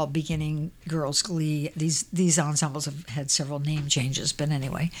 It was called Beginning Girls Glee. These ensembles have had several name changes, but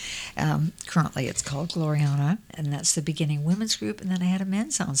anyway, currently it's called Gloriana, and that's the beginning women's group. And then I had a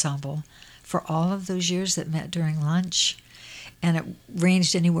men's ensemble for all of those years that met during lunch, and it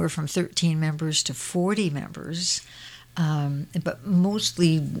ranged anywhere from 13 members to 40 members. But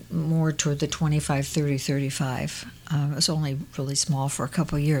mostly more toward the 25, 30, 35. It was only really small for a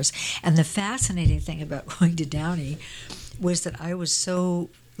couple of years. And the fascinating thing about going to Downey was that I was so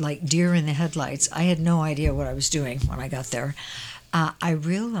like deer in the headlights. I had no idea what I was doing when I got there. I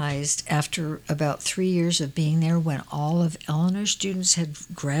realized after about 3 years of being there, when all of Eleanor's students had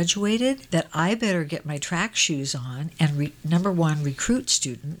graduated, that I better get my track shoes on and, number one, recruit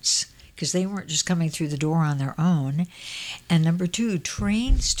students, because they weren't just coming through the door on their own. And number 2,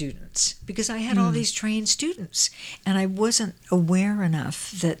 train students, because I had all these trained students, and I wasn't aware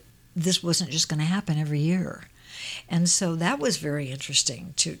enough that this wasn't just going to happen every year. And so that was very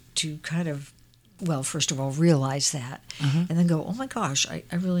interesting to kind of, well, first of all, realize that, and then go, oh my gosh, I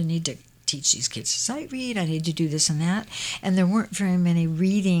really need to teach these kids to sight read. I need to do this and that. And there weren't very many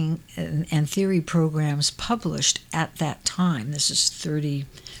reading and theory programs published at that time. This is 40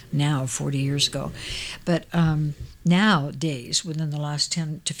 years ago. But nowadays, within the last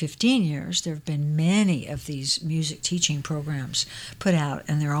 10 to 15 years, there have been many of these music teaching programs put out,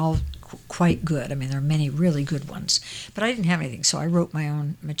 and they're all quite good. I mean, there are many really good ones. But I didn't have anything, so I wrote my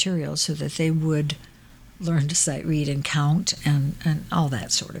own material so that they would learn to sight read and count and all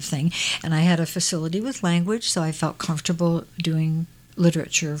that sort of thing. And I had a facility with language, so I felt comfortable doing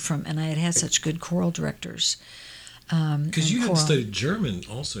literature and I had such good choral directors. Because you had studied German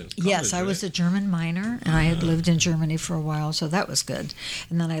also in college, yes, I was a German minor, and I had lived in Germany for a while, so that was good.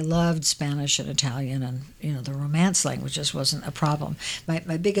 And then I loved Spanish and Italian, and the Romance languages wasn't a problem.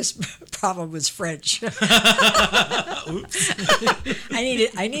 My biggest problem was French. Oops.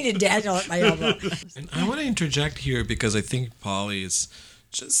 I needed Daniel at my elbow. And I want to interject here because I think Polly is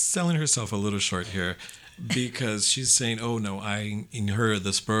just selling herself a little short here, because she's saying, "Oh no, I inherited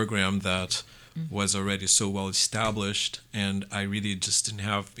this program that was already so well established, and I really just didn't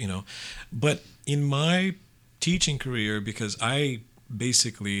have, But in my teaching career, because I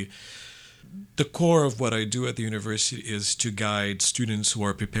basically, the core of what I do at the university is to guide students who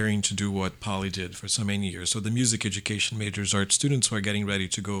are preparing to do what Polly did for so many years. So the music education majors are students who are getting ready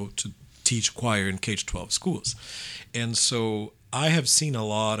to go to teach choir in K-12 schools. And so I have seen a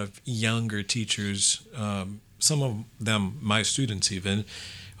lot of younger teachers, some of them my students even,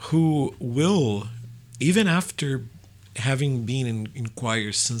 who will, even after having been in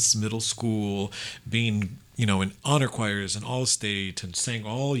choirs since middle school, being, in honor choirs and all-state and sang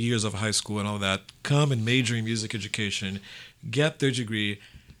all years of high school and all that, come and major in music education, get their degree,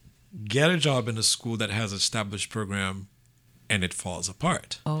 get a job in a school that has an established program, and it falls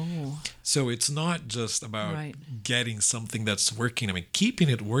apart. Oh. So it's not just about getting something that's working. I mean, keeping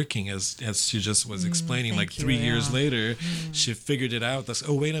it working, as she just was explaining, like 3 years later, she figured it out. That's,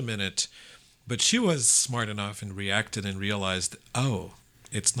 oh, wait a minute. But she was smart enough and reacted and realized, oh,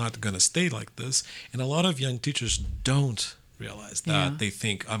 it's not going to stay like this. And a lot of young teachers don't realize that. They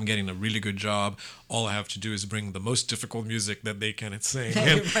think, I'm getting a really good job. All I have to do is bring the most difficult music that they can sing.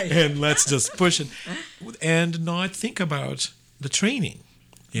 And let's just push it. And not think about the training,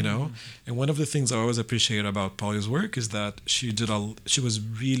 And one of the things I always appreciate about Polly's work is that she was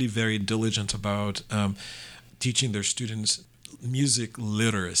really very diligent about teaching their students music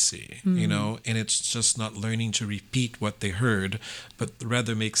literacy, and it's just not learning to repeat what they heard, but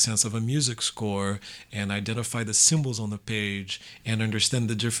rather make sense of a music score and identify the symbols on the page and understand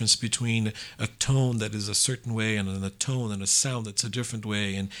the difference between a tone that is a certain way and a tone and a sound that's a different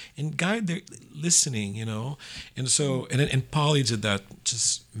way, and guide their listening, And so, and Polly did that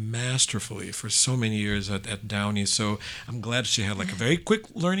just masterfully for so many years at Downey. So I'm glad she had like a very quick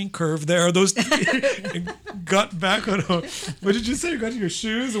learning curve there. Those got back on What did you say? You got your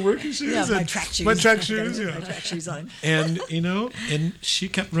shoes, the working shoes? Yeah, my and- track shoes. My track shoes, My yeah. track shoes on. And, and she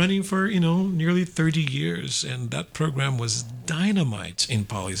kept running for, nearly 30 years. And that program was dynamite in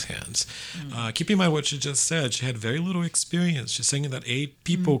Polly's hands. Keep in mind what she just said. She had very little experience. She sang in that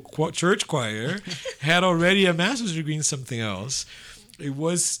 8-people church choir, had already a master's degree in something else. It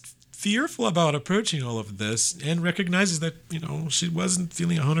was fearful about approaching all of this and recognizes that, she wasn't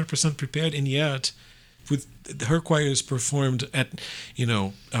feeling 100% prepared. And yet, with her choirs performed at,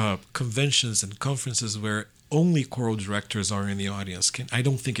 conventions and conferences where only choral directors are in the audience. I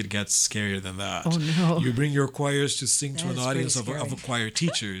don't think it gets scarier than that. Oh, no. You bring your choirs to sing to That an is audience of pretty a choir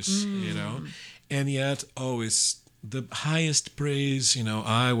teachers, and yet always the highest praise.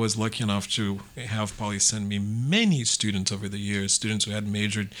 I was lucky enough to have Polly send me many students over the years, students who had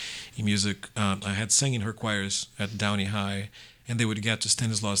majored in music. I had sang in her choirs at Downey High, and they would get to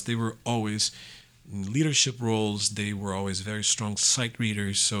Stanislaus. They were always in leadership roles. They were always very strong sight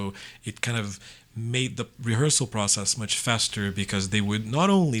readers, so it kind of made the rehearsal process much faster because they would not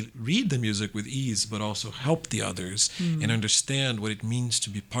only read the music with ease but also help the others and understand what it means to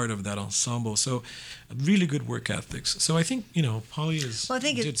be part of that ensemble. So really good work ethics. So I think Polly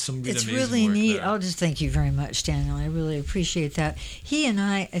did some it's amazing really work neat. there. I'll just thank you very much, Daniel. I really appreciate that. He and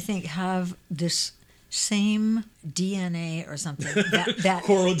I think have this same DNA or something. That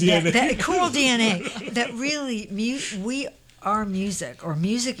Choral DNA. That choral DNA. That really we are music, or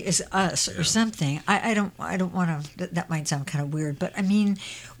music is us, or something. I don't want to. That might sound kind of weird, but I mean,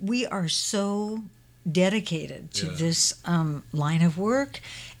 we are so dedicated to this line of work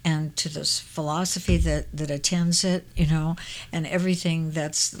and to this philosophy that attends it, and everything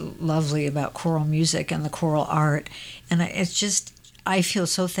that's lovely about choral music and the choral art. And I feel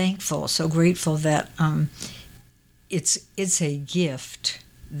so thankful, so grateful that it's a gift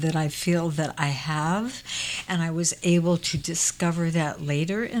that I feel that I have, and I was able to discover that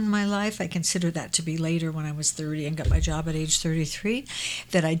later in my life. I consider that to be later, when I was 30 and got my job at age 33,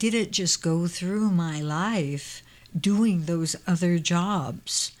 that I didn't just go through my life doing those other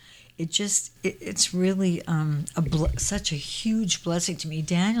jobs. It's really such a huge blessing to me.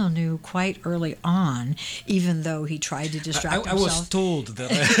 Daniel knew quite early on, even though he tried to distract I himself. was told that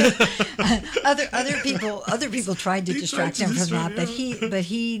Other people tried to distract him from that, but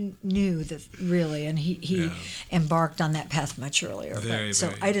he knew that really, and he embarked on that path much earlier. Very.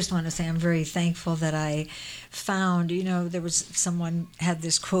 I just want to say I'm very thankful that I found. There was someone had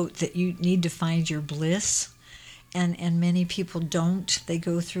this quote that you need to find your bliss. And many people don't. They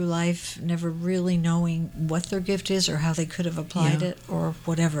go through life never really knowing what their gift is or how they could have applied it or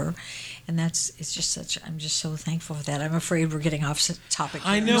whatever. And I'm just so thankful for that. I'm afraid we're getting off topic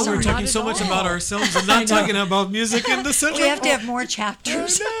here. I know we're talking so much about ourselves and not talking about music in the center. We have to have more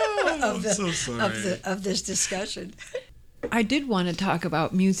chapters I'm so sorry. of this discussion. I did want to talk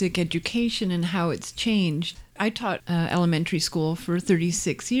about music education and how it's changed. I taught elementary school for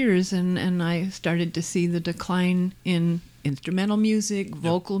 36 years, and I started to see the decline in instrumental music,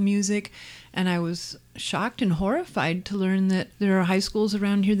 vocal music, and I was shocked and horrified to learn that there are high schools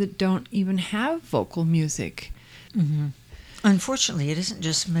around here that don't even have vocal music. Mm-hmm. Unfortunately, it isn't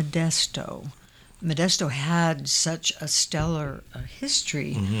just Modesto. Modesto had such a stellar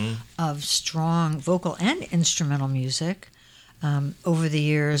history of strong vocal and instrumental music over the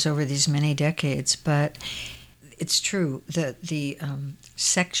years, over these many decades. But it's true that the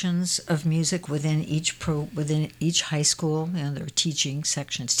sections of music within each high school, there are teaching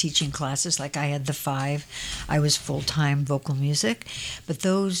sections, teaching classes. Like I had the 5, I was full-time vocal music, but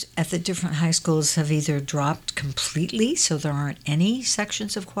those at the different high schools have either dropped completely, so there aren't any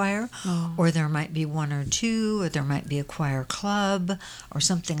sections of choir, or there might be 1 or 2, or there might be a choir club or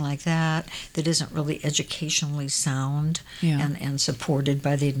something like that isn't really educationally sound and supported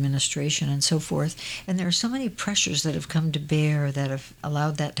by the administration and so forth. And there are so many pressures that have come to bear that have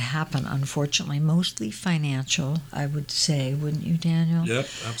allowed that to happen, unfortunately, mostly financial, I would say, wouldn't you, Daniel? Yep,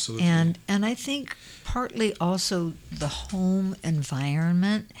 absolutely. And I think partly also the home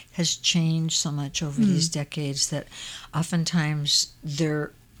environment has changed so much over these decades that oftentimes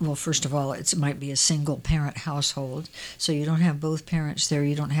well, first of all, it might be a single-parent household, so you don't have both parents there.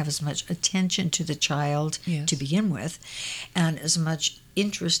 You don't have as much attention to the child to begin with, and as much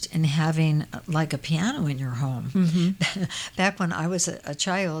interest in having like a piano in your home. Back when I was a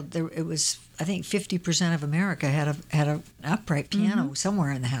child, it was, I think 50% of America had an upright piano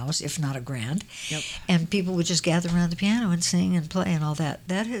somewhere in the house, if not a grand. Yep. And people would just gather around the piano and sing and play and all that.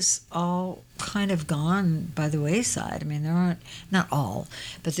 That has all kind of gone by the wayside. I mean, there aren't, not all,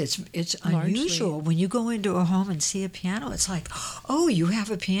 but it's Largely. unusual when you go into a home and see a piano. It's like, oh, you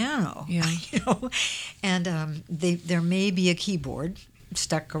have a piano. Yeah. You know, and there may be a keyboard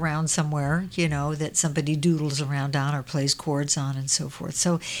stuck around somewhere, you know, that somebody doodles around on or plays chords on and so forth.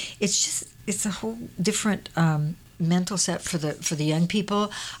 So it's a whole different mental set for the young people.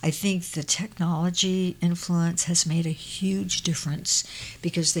 I think the technology influence has made a huge difference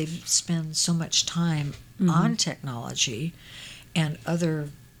because they've spent so much time on technology and other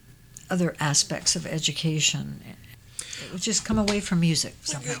aspects of education. It would just come away from music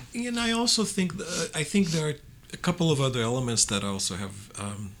somehow. And I also think I think there are a couple of other elements that also have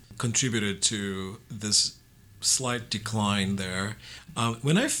contributed to this slight decline there.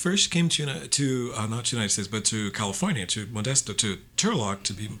 When I first came to not United States, but to California, to Modesto, to Turlock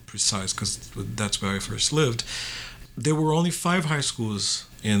to be precise, because that's where I first lived, there were only 5 high schools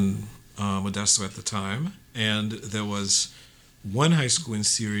in Modesto at the time, and there was 1 high school in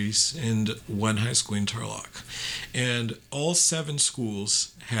Ceres and 1 high school in Turlock. And all 7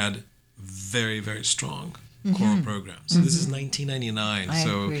 schools had very, very strong choral programs. This is 1999, I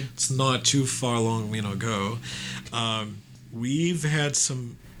so agree. it's not too far long ago. We've had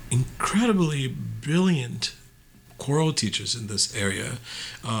some incredibly brilliant choral teachers in this area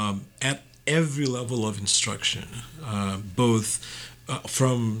at every level of instruction, both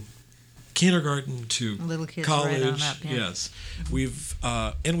from kindergarten to Little kids college. right on up, yeah. Yes, we've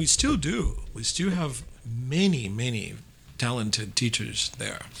and we still do. We still have many talented teachers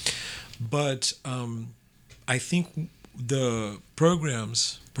there, but I think the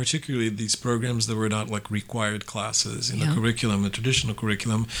programs, particularly these programs that were not like required classes in the curriculum, the traditional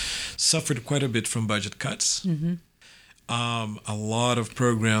curriculum, suffered quite a bit from budget cuts. A lot of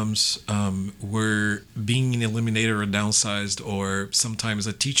programs were being eliminated or downsized, or sometimes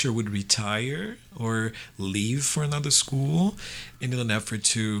a teacher would retire or leave for another school, and in an effort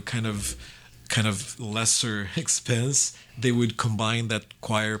to kind of lesser expense, they would combine that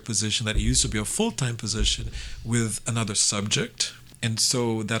choir position that used to be a full-time position with another subject. And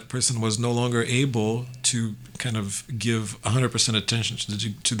so that person was no longer able to kind of give 100%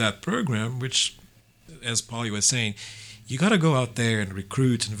 attention to that program, which, as Polly was saying, you got to go out there and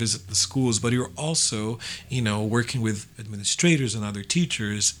recruit and visit the schools, but you're also, working with administrators and other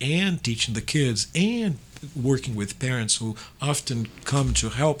teachers and teaching the kids and working with parents who often come to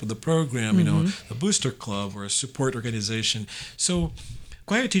help with the program, a booster club or a support organization. So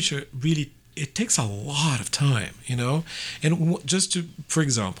choir teacher really, it takes a lot of time, and just to, for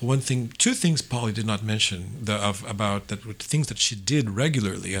example, two things Polly did not mention about that were things that she did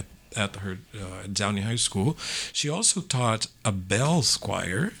regularly at her Downey High School. She also taught a bells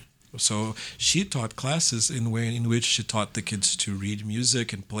choir. So she taught classes in which she taught the kids to read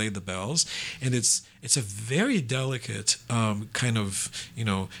music and play the bells, and it's a very delicate kind of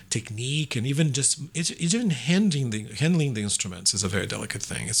technique, and even handling the instruments is a very delicate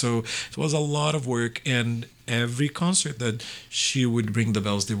thing. So it was a lot of work, and every concert that she would bring the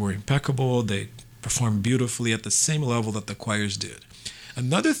bells, they were impeccable. They performed beautifully at the same level that the choirs did.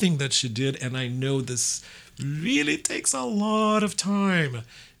 Another thing that she did, and I know this really takes a lot of time,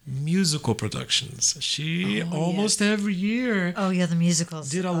 musical productions. She almost every year the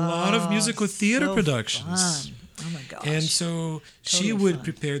musicals did a lot of musical theater so Productions. Fun. Oh my gosh. And so she Totally would fun.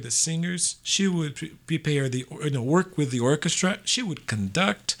 prepare the singers. She would prepare work with the orchestra. She would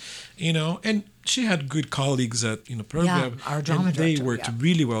conduct, and she had good colleagues at program. Yeah, our drama and they director, worked yeah.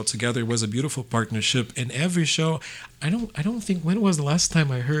 really well together. It was a beautiful partnership. And every show, I don't think, when was the last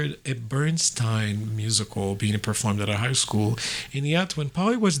time I heard a Bernstein musical being performed at a high school? And yet, when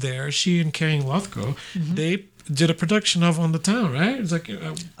Polly was there, she and Karen Lothko, they did a production of On the Town, right? It's like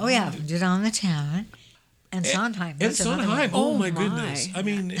did On the Town. And Sondheim. And That's another Sondheim. one. Oh my my. goodness. I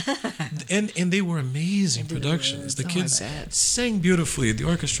mean, and they were amazing productions. The kids bet. sang beautifully. The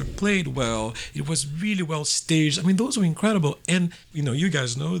orchestra played well. It was really well staged. I mean, those were incredible. And, you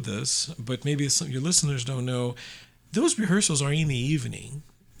guys know this, but maybe some of your listeners don't know. Those rehearsals are in the evening.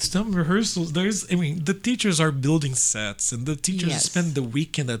 some rehearsals, the teachers are building sets, and the teachers Yes. spend the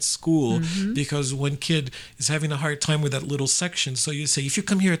weekend at school because one kid is having a hard time with that little section. So you say, if you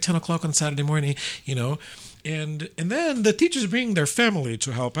come here at 10 o'clock on Saturday morning, and then the teachers bring their family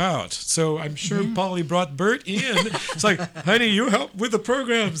to help out. So I'm sure Polly brought Bert in. It's like, honey, you help with the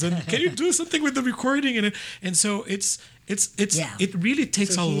programs, and can you do something with the recording? And so it really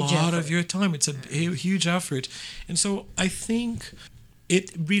takes a huge lot of effort. your time. It's a huge effort. And so I think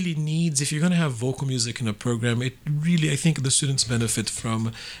it really needs, if you're going to have vocal music in a program, I think the students benefit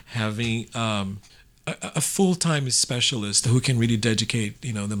from having a full-time specialist who can really dedicate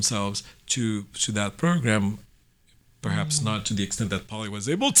themselves to that program. Perhaps not to the extent that Polly was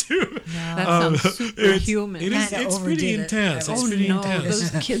able to. That sounds superhuman. It's Kinda pretty overdid it. intense. Oh, It's pretty no,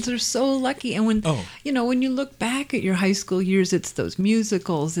 intense. those kids are so lucky. And when Oh. when you look back at your high school years, it's those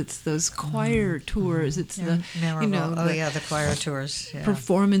musicals, it's those choir tours, it's the Memorable. the The choir tours. Yeah.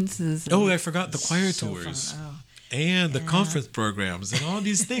 performances. Oh, I forgot the choir So tours. fun. Oh. And the conference programs and all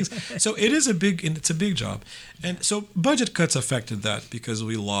these things. So it's a big job. And so budget cuts affected that because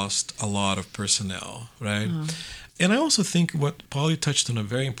we lost a lot of personnel, right? And I also think what Polly touched on a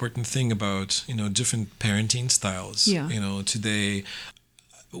very important thing about, different parenting styles. Yeah. Today,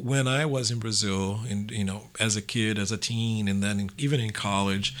 when I was in Brazil, and as a kid, as a teen, and then even in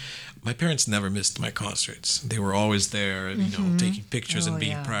college, my parents never missed my concerts. They were always there, taking pictures and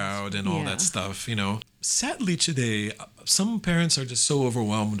being proud and all that Yeah. stuff. Sadly, today, some parents are just so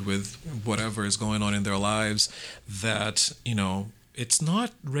overwhelmed with whatever is going on in their lives that it's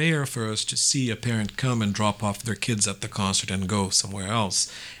not rare for us to see a parent come and drop off their kids at the concert and go somewhere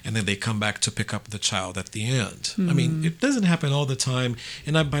else, and then they come back to pick up the child at the end. I mean, it doesn't happen all the time,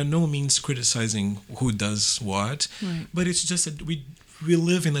 and I'm by no means criticizing who does what, but it's just that we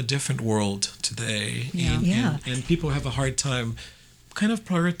live in a different world today, and people have a hard time kind of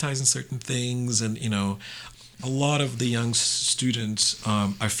prioritizing certain things, and a lot of the young students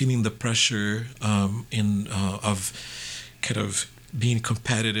are feeling the pressure of kind of being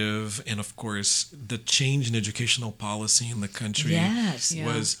competitive, and of course the change in educational policy in the country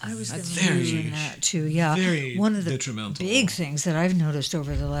was I was going to very mention that too. Yeah, very one of the detrimental. big things that I've noticed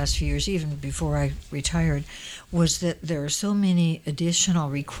over the last few years, even before I retired, was that there are so many additional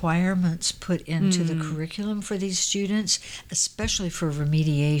requirements put into the curriculum for these students, especially for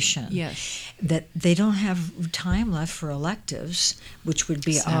remediation. Yes. That they don't have time left for electives, which would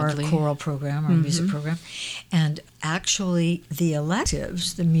be Sadly. our choral program, our music program, and actually the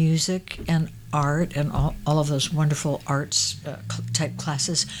electives, the music and art and all of those wonderful arts type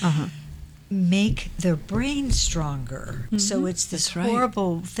classes make their brain stronger. So it's this That's right.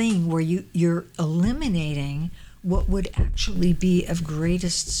 horrible thing where you're eliminating what would actually be of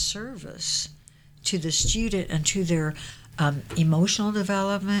greatest service to the student and to their emotional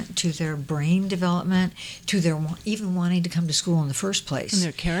development, to their brain development, to their even wanting to come to school in the first place. And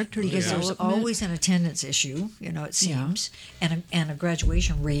their character Because there's development. always an attendance issue, it seems, and a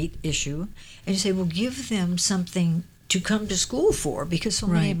graduation rate issue. And you say, well, give them something to come to school for, because so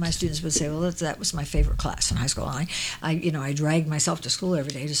many of Right. my students would say, well, that was my favorite class in high school. And I dragged myself to school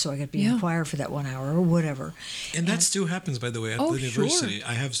every day just so I could be in Yeah. choir for that 1 hour or whatever. And that still happens, by the way, at Oh, the university. sure.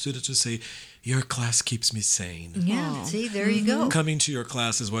 I have students who say, your class keeps me sane. Yeah, Oh. see, there you go. Coming to your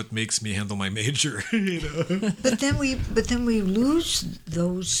class is what makes me handle my major. But then we lose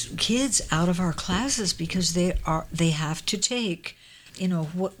those kids out of our classes because they have to take,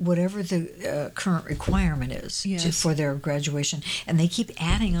 whatever the current requirement is Yes. for their graduation, and they keep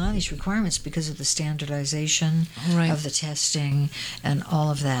adding on these requirements because of the standardization Right. of the testing and all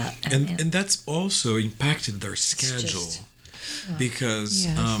of that. And that's also impacted their schedule. just- because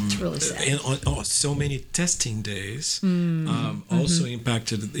Yes. It's really sad. and on so many testing days also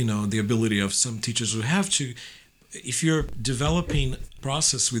impacted the ability of some teachers who have to, if you're developing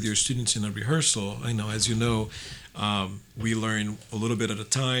process with your students in a rehearsal, as you know, we learn a little bit at a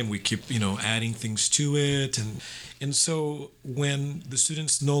time. We keep adding things to it, and so when the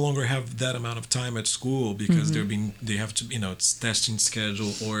students no longer have that amount of time at school because they have to it's testing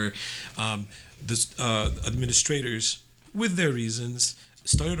schedule, or the administrators, with their reasons,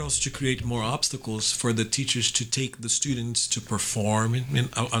 started also to create more obstacles for the teachers to take the students to perform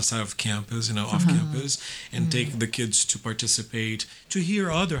outside of campus, off campus, and take the kids to participate, to hear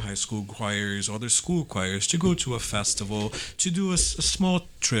other high school choirs, other school choirs, to go to a festival, to do a small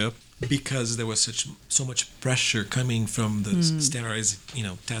trip, because there was so much pressure coming from the standardized,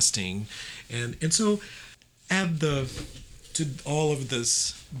 testing, and so to all of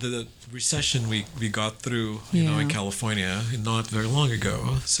this, the recession we got through, in California not very long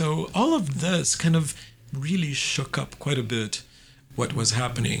ago. So all of this kind of really shook up quite a bit what was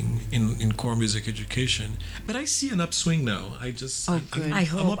happening in core music education. But I see an upswing now. Good. I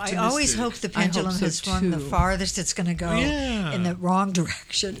hope. I always hope the pendulum so has swung the too. farthest it's going to go in the wrong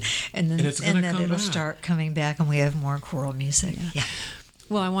direction, and then it's gonna come it'll back. start coming back, and we have more choral music. Yeah.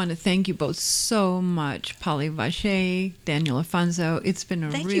 Well, I want to thank you both so much, Polly Vache, Daniel Afonso. It's been a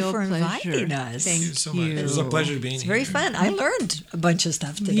Thank you real for pleasure. inviting us. Thank Thank you so much. It was a pleasure being It's here. very fun. I learned a bunch of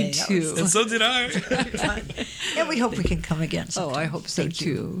stuff today. Me too. And so did I. And we hope we can come again Oh, sometime. I hope so Thank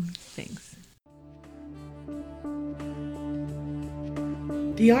you. too. Thanks.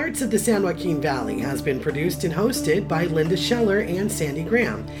 The Arts of the San Joaquin Valley has been produced and hosted by Linda Scheller and Sandy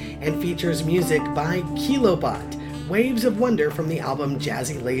Graham, and features music by Kilobot, Waves of Wonder from the album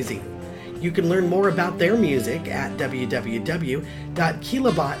Jazzy Lazy. You can learn more about their music at www.kilobot.de.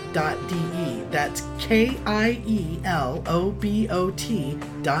 That's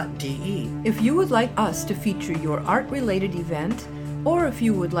KIELOBOT.de. If you would like us to feature your art-related event, or if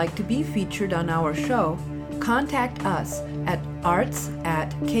you would like to be featured on our show, contact us at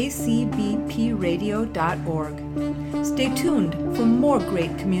arts@kcbpradio.org. Stay tuned for more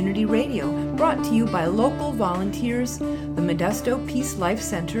great community radio brought to you by local volunteers, the Modesto Peace Life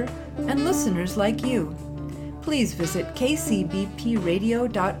Center, and listeners like you. Please visit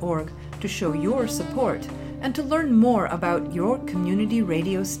kcbpradio.org to show your support and to learn more about your community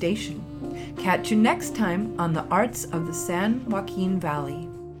radio station. Catch you next time on the Arts of the San Joaquin Valley.